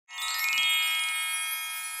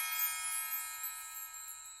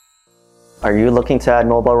Are you looking to add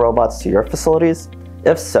mobile robots to your facilities?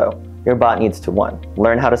 If so, your bot needs to 1.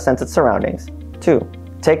 Learn how to sense its surroundings, 2.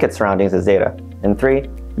 Take its surroundings as data, and 3.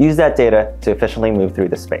 Use that data to efficiently move through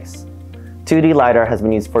the space. 2D LiDAR has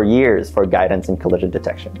been used for years for guidance and collision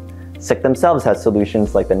detection. SICK themselves has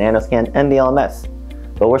solutions like the nanoscan and the LMS,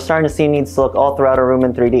 but we're starting to see needs to look all throughout a room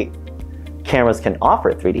in 3D. Cameras can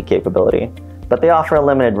offer 3D capability, but they offer a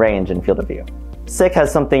limited range and field of view. SICK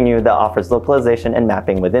has something new that offers localization and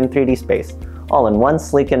mapping within 3D space, all in one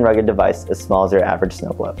sleek and rugged device as small as your average snow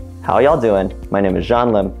globe. How y'all doing? My name is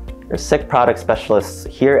Jean Lim, your SICK product specialist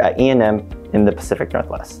here at EandM in the Pacific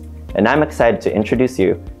Northwest, and I'm excited to introduce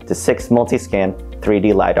you to SICK's multiScan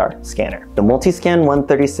 3D LiDAR scanner. The multiScan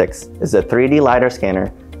 136 is a 3D LiDAR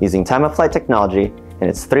scanner using time-of-flight technology in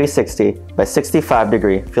its 360 by 65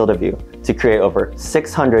 degree field of view to create over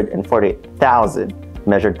 640,000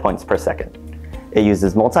 measured points per second. It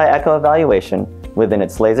uses multi-echo evaluation within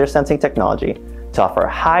its laser sensing technology to offer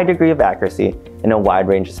a high degree of accuracy in a wide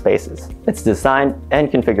range of spaces. Its design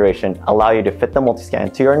and configuration allow you to fit the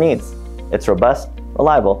multiscan to your needs. It's robust,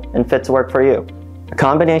 reliable, and fit to work for you. A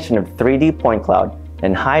combination of 3D point cloud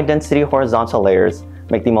and high-density horizontal layers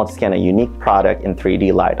make the multiscan a unique product in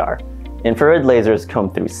 3D LiDAR. Infrared lasers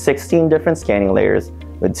comb through 16 different scanning layers,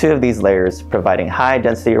 with 2 of these layers providing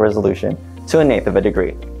high-density resolution to 1/8 of a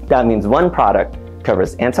degree. That means one product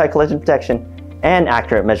covers anti-collision detection and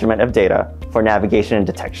accurate measurement of data for navigation and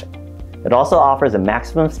detection. It also offers a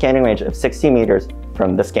maximum scanning range of 60 meters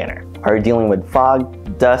from the scanner. Are you dealing with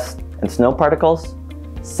fog, dust, and snow particles?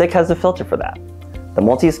 SICK has a filter for that. The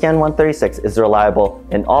multiScan 136 is reliable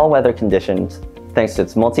in all weather conditions thanks to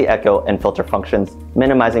its multi-echo and filter functions,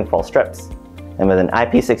 minimizing false trips. And with an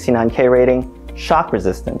IP69K rating, shock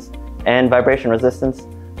resistance, and vibration resistance,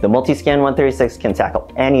 the multiScan 136 can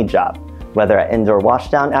tackle any job, whether at indoor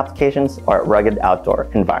washdown applications or at rugged outdoor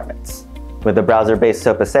environments. With the browser-based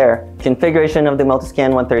Sophos Air, configuration of the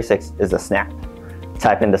multiScan 136 is a snap.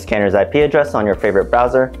 Type in the scanner's IP address on your favorite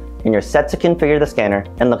browser, and you're set to configure the scanner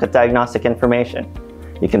and look at diagnostic information.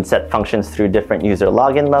 You can set functions through different user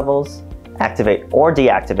login levels, activate or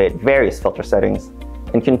deactivate various filter settings,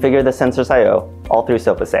 and configure the sensor's I/O all through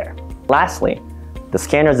Sophos Air. Lastly, the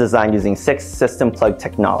scanner is designed using SICK's system plug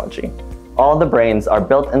technology. All the brains are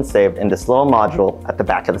built and saved in this little module at the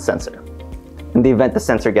back of the sensor. In the event the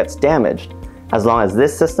sensor gets damaged, as long as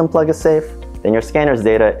this system plug is safe, then your scanner's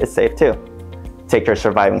data is safe too. Take your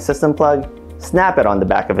surviving system plug, snap it on the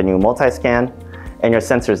back of a new multi-scan, and your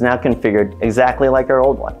sensor is now configured exactly like your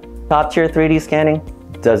old one. Top-tier 3D scanning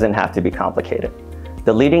doesn't have to be complicated.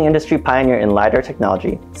 The leading industry pioneer in LiDAR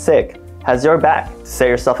technology, SICK, has your back to set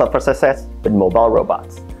yourself up for success with mobile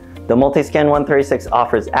robots. The multiScan 136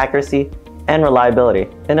 offers accuracy and reliability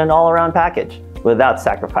in an all-around package without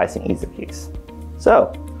sacrificing ease of use.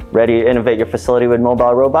 So, ready to innovate your facility with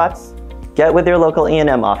mobile robots? Get with your local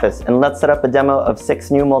EandM office and let's set up a demo of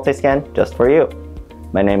SICK's new multiscan just for you.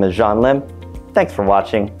 My name is Jean Lim. Thanks for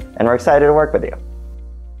watching, and we're excited to work with you.